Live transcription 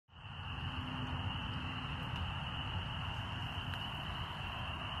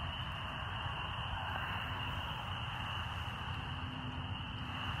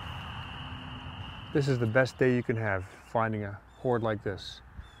This is the best day you can have, finding a Ford like this.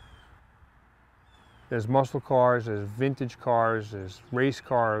 There's muscle cars, there's vintage cars, there's race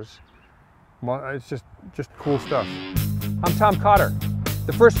cars. It's just cool stuff. I'm Tom Cotter.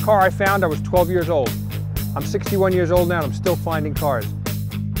 The first car I found, I was 12 years old. I'm 61 years old now and I'm still finding cars.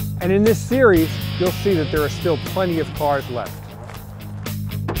 And in this series, you'll see that there are still plenty of cars left.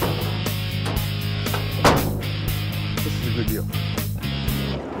 This is a good deal.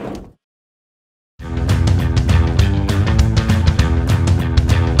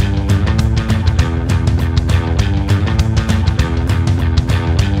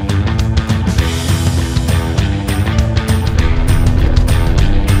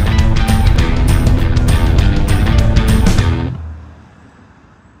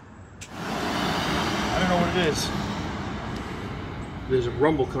 There's a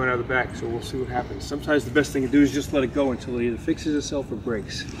rumble coming out of the back, so we'll see what happens. Sometimes the best thing to do is just let it go until it either fixes itself or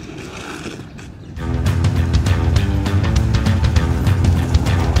breaks.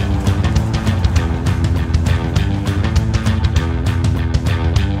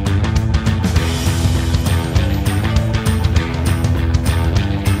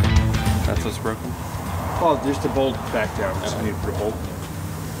 That's what's broken? Well, just a bolt back down. Just need to put a bolt.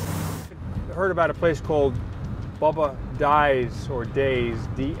 I heard about a place called Bubba Dies or Days,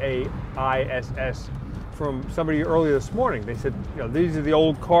 D-A-I-S-S, from somebody earlier this morning. They said, you know, these are the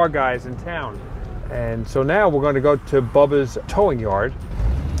old car guys in town. And so now we're going to go to Bubba's towing yard.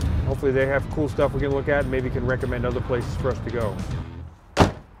 Hopefully they have cool stuff we can look at and maybe can recommend other places for us to go.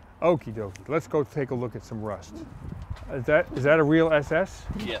 Okie dokie, let's go take a look at some rust. Is that a real SS?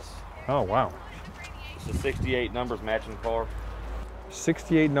 Yes. Oh, wow. It's a 68 numbers matching car.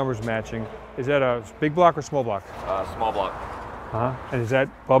 68 numbers matching. Is that a big block or small block? Small block. Uh-huh. And is that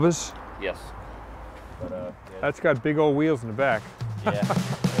Bubba's? Yes. But, yeah. That's got big old wheels in the back. Yeah. Oh,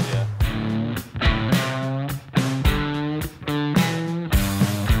 yeah.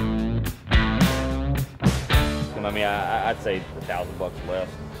 And I mean, I'd say $1,000 less,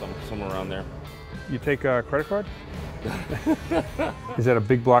 somewhere around there. You take a credit card? Is that a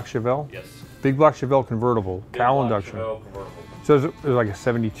big block Chevelle? Yes. Big block Chevelle convertible, cowl induction. Chevelle convertible. So is it like a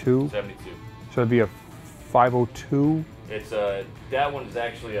 72? 72. So it'd be a 502? It's that one's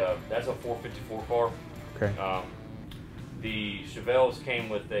actually that's a 454 car. Okay. The Chevelles came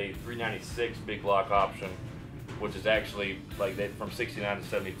with a 396 big block option, which is actually like from 69 to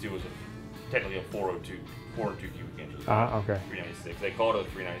 72 was technically a 402 cubic inches. Okay. 396. They called it a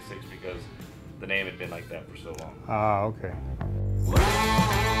 396 because the name had been like that for so long. Okay.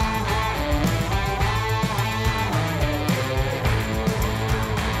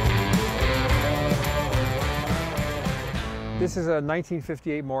 This is a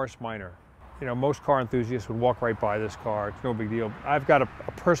 1958 Morris Minor. You know, most car enthusiasts would walk right by this car. It's no big deal. I've got a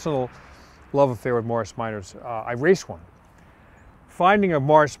personal love affair with Morris Minors. I race one. Finding a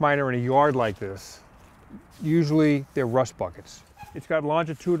Morris Minor in a yard like this, usually they're rust buckets. It's got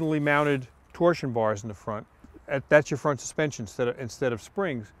longitudinally mounted torsion bars in the front. That's your front suspension instead of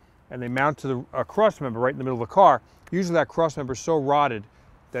springs. And they mount to a cross member right in the middle of the car. Usually that cross member is so rotted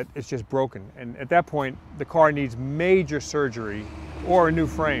that it's just broken. And at that point, the car needs major surgery or a new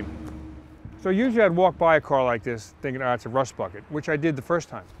frame. So usually I'd walk by a car like this thinking, oh, it's a rust bucket, which I did the first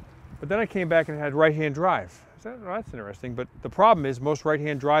time. But then I came back and it had right-hand drive. Well, that's interesting, but the problem is most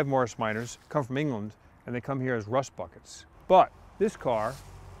right-hand drive Morris Minors come from England and they come here as rust buckets. But this car,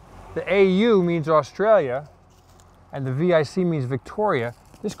 the AU means Australia and the VIC means Victoria.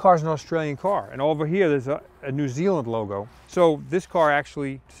 This car is an Australian car, and over here there's a New Zealand logo. So this car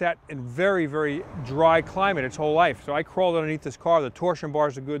actually sat in very, very dry climate its whole life. So I crawled underneath this car. The torsion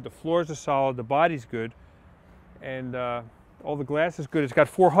bars are good, the floors are solid, the body's good, and all the glass is good. It's got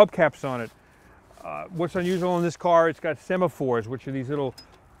 4 hubcaps on it. What's unusual in this car, it's got semaphores, which are these little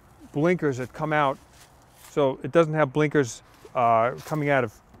blinkers that come out. So it doesn't have blinkers coming out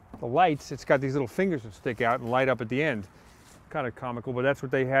of the lights. It's got these little fingers that stick out and light up at the end. Kind of comical, but that's what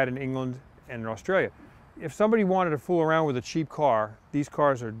they had in England and in Australia. If somebody wanted to fool around with a cheap car, these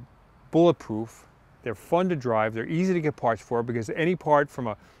cars are bulletproof. They're fun to drive. They're easy to get parts for because any part from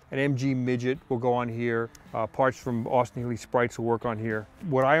an MG Midget will go on here. Parts from Austin Healey Sprites will work on here.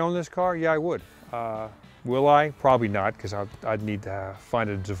 Would I own this car? Yeah, I would. Will I? Probably not, because I'd need to find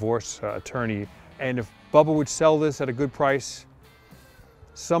a divorce attorney. And if Bubba would sell this at a good price,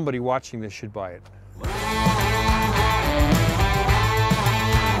 somebody watching this should buy it.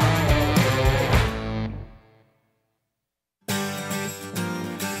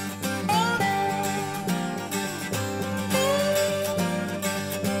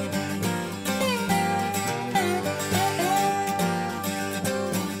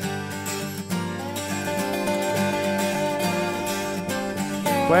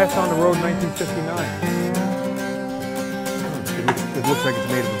 Last on the road, 1959. It looks like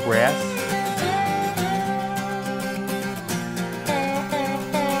it's made of brass.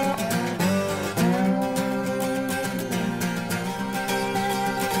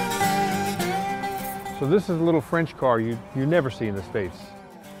 So this is a little French car you never see in the States.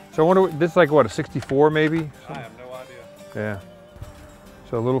 So I wonder, this is like what, a 64 maybe? I have no idea. Yeah.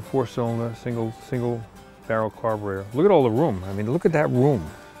 So a little 4-cylinder, single barrel carburetor. Look at all the room. I mean, look at that room.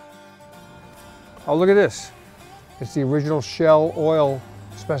 Oh, look at this. It's the original Shell oil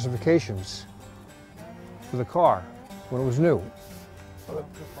specifications for the car when it was new.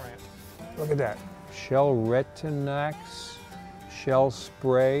 Look at that. Shell Retinax, Shell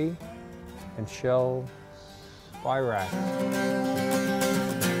Spray, and Shell Spirax.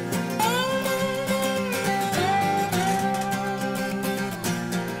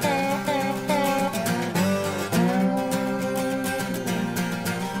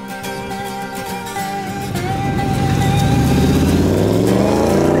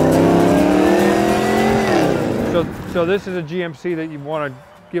 So this is a GMC that you want to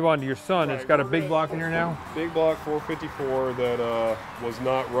give on to your son. Right. It's got a big block in here now? Big block 454 that was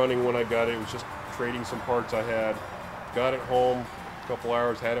not running when I got it. It was just trading some parts I had. Got it home, a couple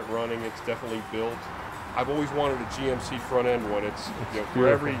hours, had it running. It's definitely built. I've always wanted a GMC front end one. It's for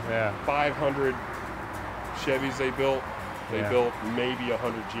every 500 Chevys they built maybe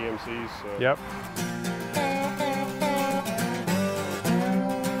 100 GMCs. So. Yep.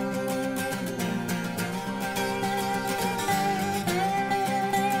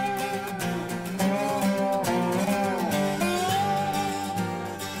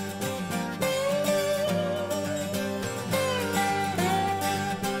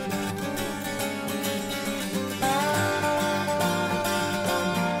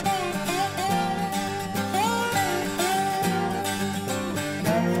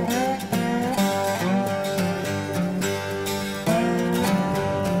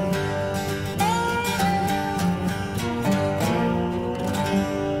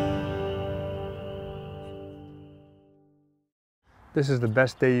 This is the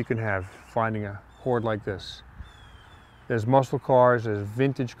best day you can have, finding a Ford like this. There's muscle cars, there's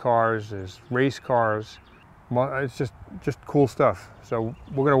vintage cars, there's race cars. It's just cool stuff. So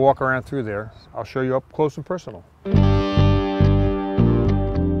we're gonna walk around through there. I'll show you up close and personal.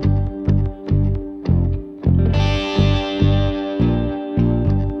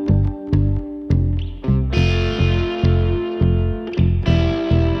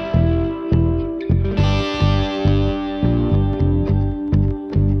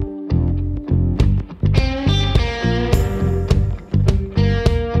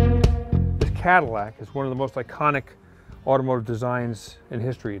 Cadillac is one of the most iconic automotive designs in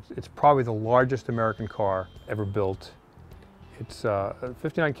history. It's probably the largest American car ever built. It's a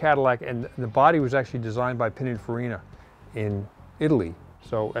 59 Cadillac, and the body was actually designed by Pininfarina in Italy.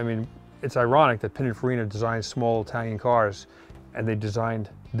 So, I mean, it's ironic that Pininfarina designs small Italian cars, and they designed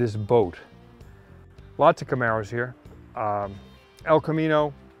this boat. Lots of Camaros here. El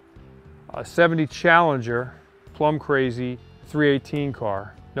Camino, a 70 Challenger, plum crazy, 318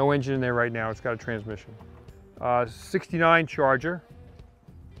 car. No engine in there right now, it's got a transmission. 69 Charger.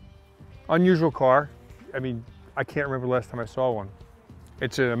 Unusual car. I mean, I can't remember the last time I saw one.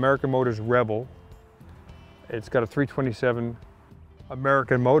 It's an American Motors Rebel. It's got a 327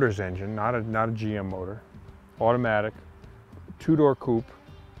 American Motors engine, not a GM motor. Automatic, 2-door coupe,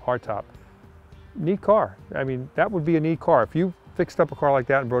 hardtop. Neat car. I mean, that would be a neat car. If you fixed up a car like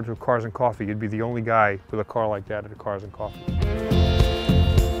that and brought it to Cars and Coffee, you'd be the only guy with a car like that at a Cars and Coffee.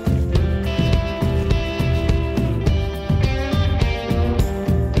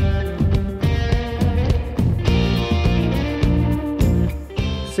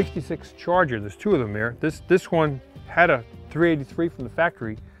 '66 Charger, there's two of them there. This one had a 383 from the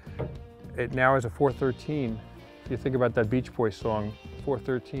factory. It now has a 413. If you think about that Beach Boys song,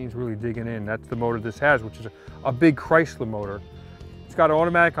 413 is really digging in. That's the motor this has, which is a big Chrysler motor. It's got an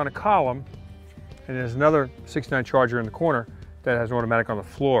automatic on a column, and there's another 69 Charger in the corner that has an automatic on the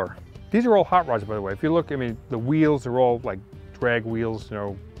floor. These are all hot rods, by the way. If you look, I mean, the wheels are all like drag wheels, you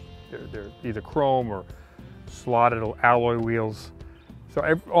know, they're either chrome or slotted alloy wheels. So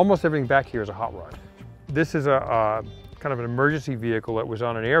almost everything back here is a hot rod. This is a kind of an emergency vehicle that was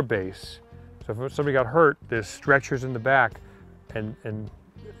on an air base. So if somebody got hurt, there's stretchers in the back, and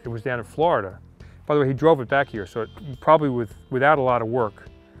it was down in Florida. By the way, he drove it back here, so probably without a lot of work,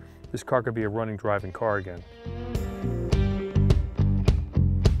 this car could be a running, driving car again.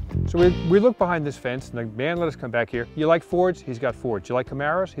 So we look behind this fence, and the man let us come back here. You like Fords? He's got Fords. You like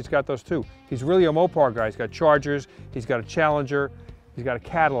Camaros? He's got those too. He's really a Mopar guy. He's got Chargers, he's got a Challenger, He's got a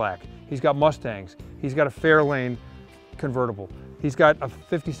Cadillac. He's got Mustangs. He's got a Fairlane convertible. He's got a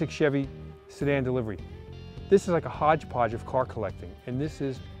 56 Chevy sedan delivery. This is like a hodgepodge of car collecting, and this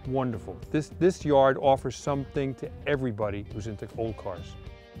is wonderful. This yard offers something to everybody who's into old cars.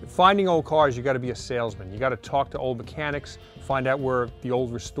 Finding old cars, you got to be a salesman. You got to talk to old mechanics, find out where the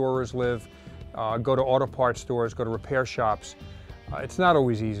old restorers live, go to auto parts stores, go to repair shops. It's not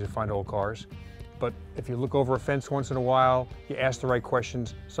always easy to find old cars, but if you look over a fence once in a while, you ask the right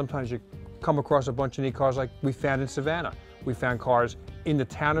questions, sometimes you come across a bunch of neat cars like we found in Savannah. We found cars in the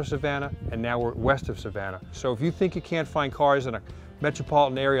town of Savannah, and now we're west of Savannah. So if you think you can't find cars in a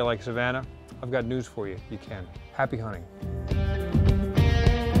metropolitan area like Savannah, I've got news for you. You can. Happy hunting.